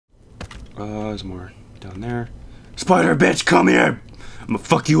There's more down there. Spider bitch, come here! I'm gonna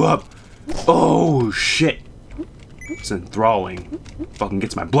fuck you up! Oh, shit! It's enthralling. Fucking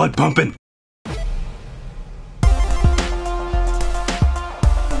gets my blood pumping!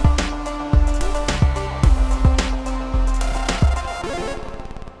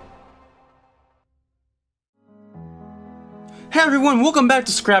 Hey everyone, welcome back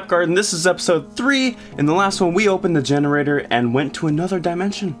to Scrap Garden. This is episode 3. In the last one, we opened the generator and went to another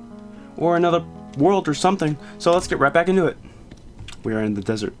dimension. Or another world or something. So let's get right back into it. We are in the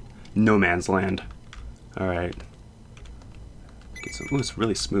desert. No man's land. Alright. Get some. Ooh, it's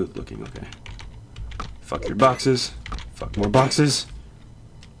really smooth looking, okay. Fuck your boxes. Fuck more boxes.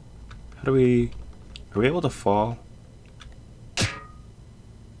 How do we... Are we able to fall?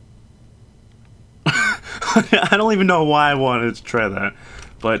 I don't even know why I wanted to try that,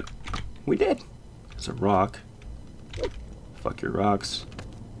 but we did. There's a rock. Fuck your rocks.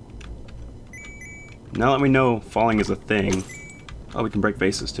 Now that we know falling is a thing. Oh, we can break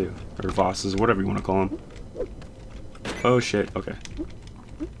vases too. Or vases, whatever you want to call them. Oh shit, okay.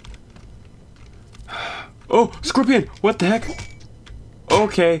 Oh, scorpion! What the heck?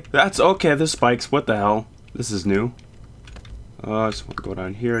 Okay, that's okay, there's spikes. What the hell? This is new. I just want to go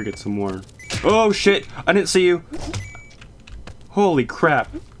down here, get some more. Oh shit! I didn't see you! Holy crap!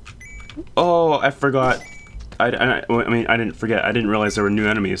 Oh, I forgot. I mean, I didn't forget. I didn't realize there were new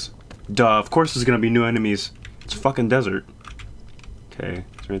enemies. Duh, of course there's gonna be new enemies. It's fucking desert. Okay,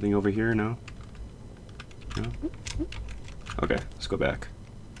 is there anything over here? No? No? Okay, let's go back.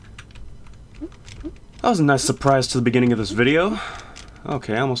 That was a nice surprise to the beginning of this video.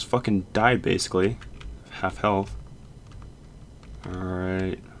 Okay, I almost fucking died basically. Half health.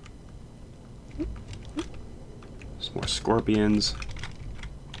 Alright. Some more scorpions.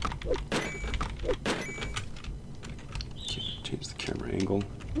 Change the camera angle.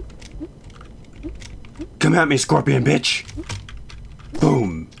 Come at me, scorpion bitch!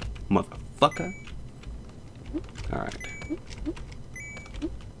 Boom! Motherfucker. Alright.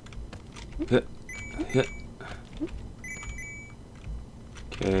 Hit. Hit.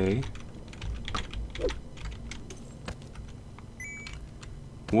 Okay.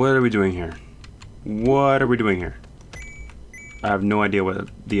 What are we doing here? What are we doing here? I have no idea what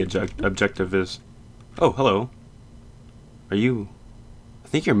the objective is. Oh, hello. Are you... I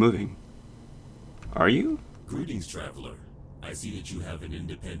think you're moving. Are you? Greetings, traveler. I see that you have an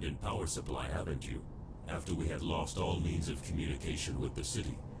independent power supply, haven't you? After we had lost all means of communication with the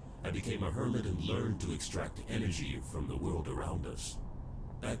city, I became a hermit and learned to extract energy from the world around us.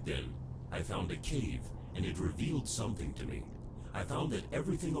 Back then, I found a cave, and it revealed something to me. I found that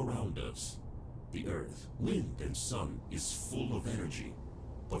everything around us, the earth, wind, and sun, is full of energy,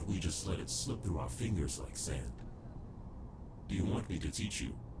 but we just let it slip through our fingers like sand. Do you want me to teach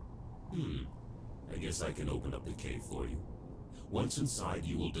you? I guess I can open up the cave for you. Once inside,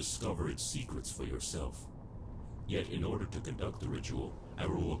 you will discover its secrets for yourself. Yet, in order to conduct the ritual, I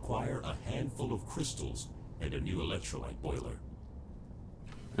will require a handful of crystals and a new electrolyte boiler.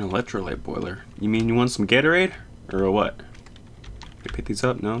 An electrolyte boiler? You mean you want some Gatorade? Or what? Can I pick these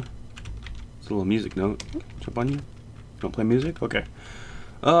up? No? It's a little music note. Jump on you? Don't play music? Okay.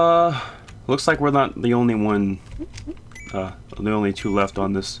 Looks like we're not the only one, the only two left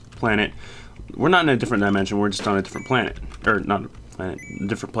on this planet. We're not in a different dimension, we're just on a different planet. Or, not a planet, a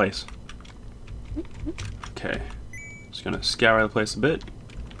different place. Okay. Just gonna scour the place a bit.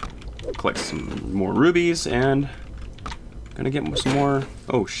 Collect some more rubies, and... gonna get some more...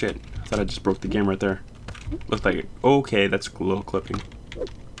 Oh, shit. I thought I just broke the game right there. Looked like it. Okay, that's a little clipping.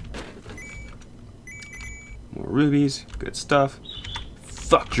 More rubies. Good stuff.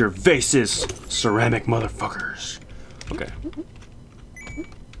 Fuck your vases, ceramic motherfuckers. Okay.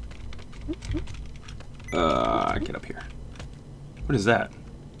 Get up here. What is that?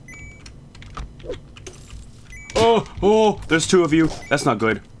 Oh, there's two of you. That's not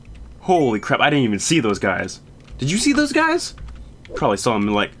good. Holy crap, I didn't even see those guys. Did you see those guys? Probably saw them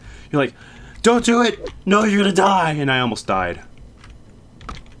like, you're like, don't do it! No, you're gonna die! And I almost died.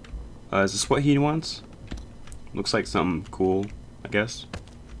 Is this what he wants? Looks like something cool, I guess.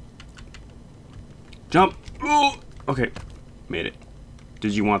 Jump! Ooh! Okay, made it.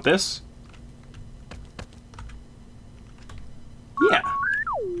 Did you want this? Yeah.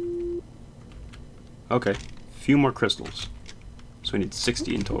 Okay, few more crystals. So we need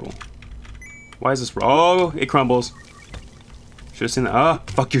 60 in total. Why is this? Oh, it crumbles. Should have seen that. Ah,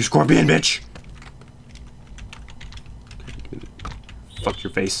 fuck you, scorpion bitch! Fuck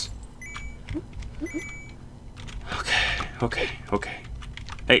your face. Okay.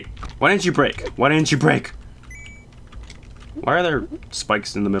 Hey, why didn't you break? Why didn't you break? Why are there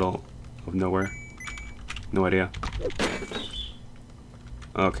spikes in the middle? Of nowhere. No idea.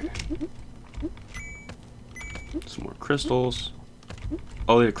 Okay. Some more crystals.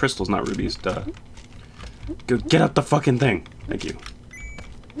 Oh, yeah, crystals, not rubies. Duh. Go get up the fucking thing. Thank you.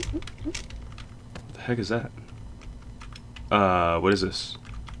 What the heck is that? What is this?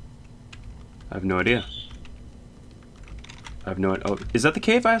 I have no idea. I have no idea. Oh, is that the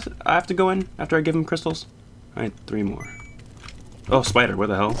cave I have to go in after I give him crystals? I need 3 more. Oh, spider, where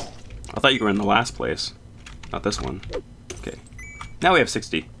the hell? I thought you were in the last place. Not this one. Okay. Now we have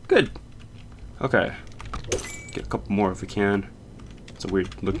 60. Good. Okay. Get a couple more if we can. It's a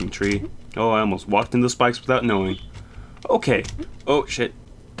weird looking tree. Oh, I almost walked into the spikes without knowing. Okay. Oh, shit.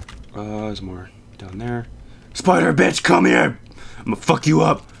 There's more down there. Spider bitch, come here! I'm gonna fuck you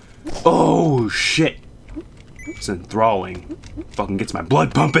up. Oh, shit. It's enthralling. Fucking gets my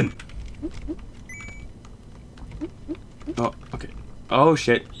blood pumping. Oh, okay. Oh,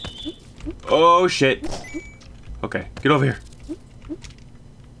 shit. Oh, shit. Okay, get over here.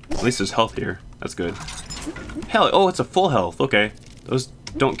 At least there's health here. That's good. Hell, oh, it's a full health. Okay. Those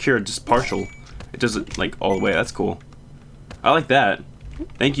don't cure, just partial. It doesn't, like, all the way. That's cool. I like that.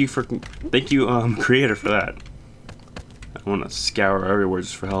 Thank you, creator, for that. I want to scour everywhere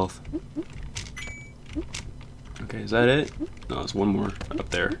just for health. Okay, is that it? No, there's one more up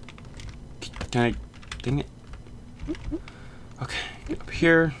there. Can I... Dang it. Okay, get up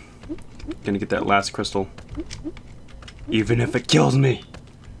here. Gonna get that last crystal. Even if it kills me.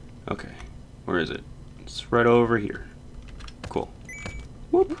 Okay, where is it? It's right over here. Cool.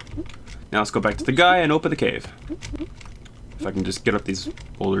 Whoop. Now let's go back to the guy and open the cave. If I can just get up these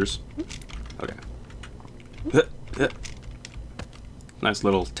boulders. Okay. Nice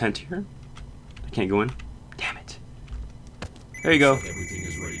little tent here. I can't go in. Damn it. There you go. Everything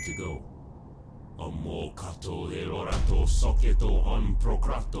is ready to go.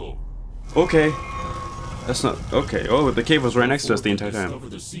 Okay. That's not okay. Oh, the cave was right next to us the entire time. Discover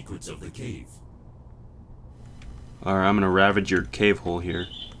the secrets of the cave. Alright, I'm gonna ravage your cave hole here.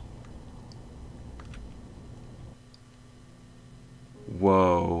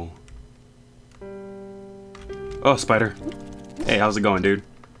 Whoa. Oh, spider. Hey, how's it going, dude?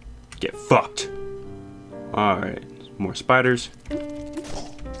 Get fucked. Alright, more spiders.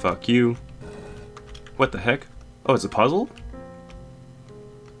 Fuck you. What the heck? Oh, it's a puzzle?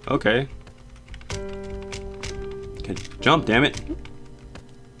 Okay. Okay, jump, damn it.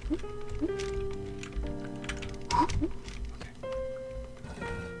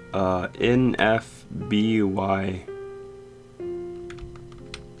 N, F, B, Y.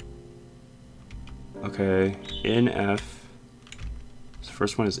 Okay, N, F. So the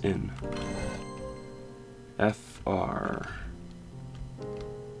first one is N. F, R.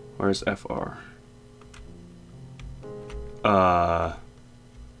 Where's F, R?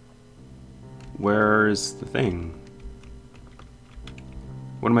 Where's the thing?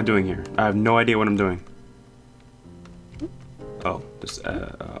 What am I doing here? I have no idea what I'm doing. Oh, this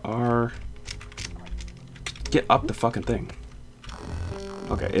R. Get up the fucking thing.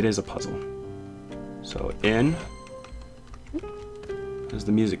 Okay, it is a puzzle. So N. There's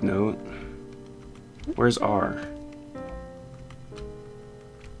the music note. Where's R?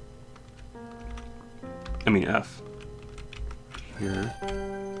 I mean F. Here.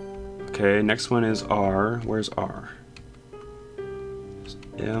 Okay, next one is R. Where's R? There's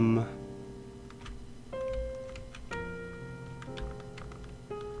M.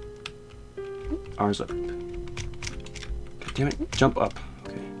 R's up. God damn it, jump up.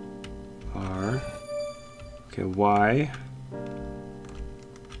 Okay. R. Okay, Y.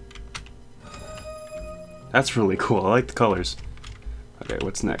 That's really cool. I like the colors. Okay,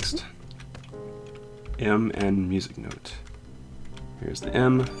 what's next? M and music note. Here's the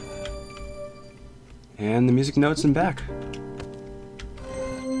M. And the music notes in back.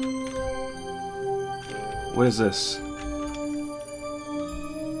 What is this?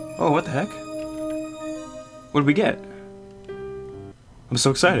 Oh, what the heck? What did we get? I'm so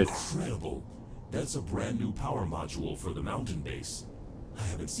excited. Incredible. That's a brand new power module for the mountain base. I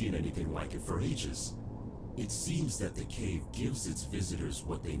haven't seen anything like it for ages. It seems that the cave gives its visitors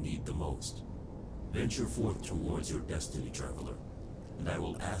what they need the most. Venture forth towards your destiny, traveler, and I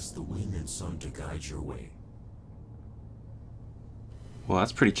will ask the wind and sun to guide your way. Well,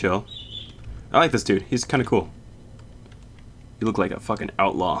 that's pretty chill. I like this dude. He's kind of cool. You look like a fucking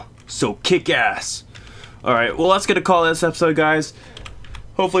outlaw. So kick-ass! Alright, well, let's get a call this episode, guys.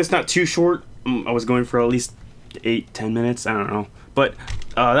 Hopefully it's not too short. I was going for at least 8-10 minutes. I don't know. But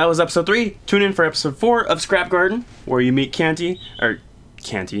that was episode 3. Tune in for episode 4 of Scrap Garden, where you meet Canty.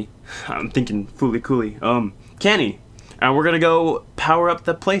 I'm thinking Fooly Cooly. Canny. And we're gonna go power up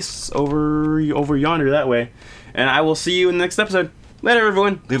the place over yonder that way. And I will see you in the next episode. Later,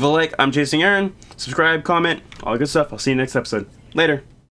 everyone. Leave a like. I'm Chasing Aaron. Subscribe, comment, all the good stuff. I'll see you next episode. Later.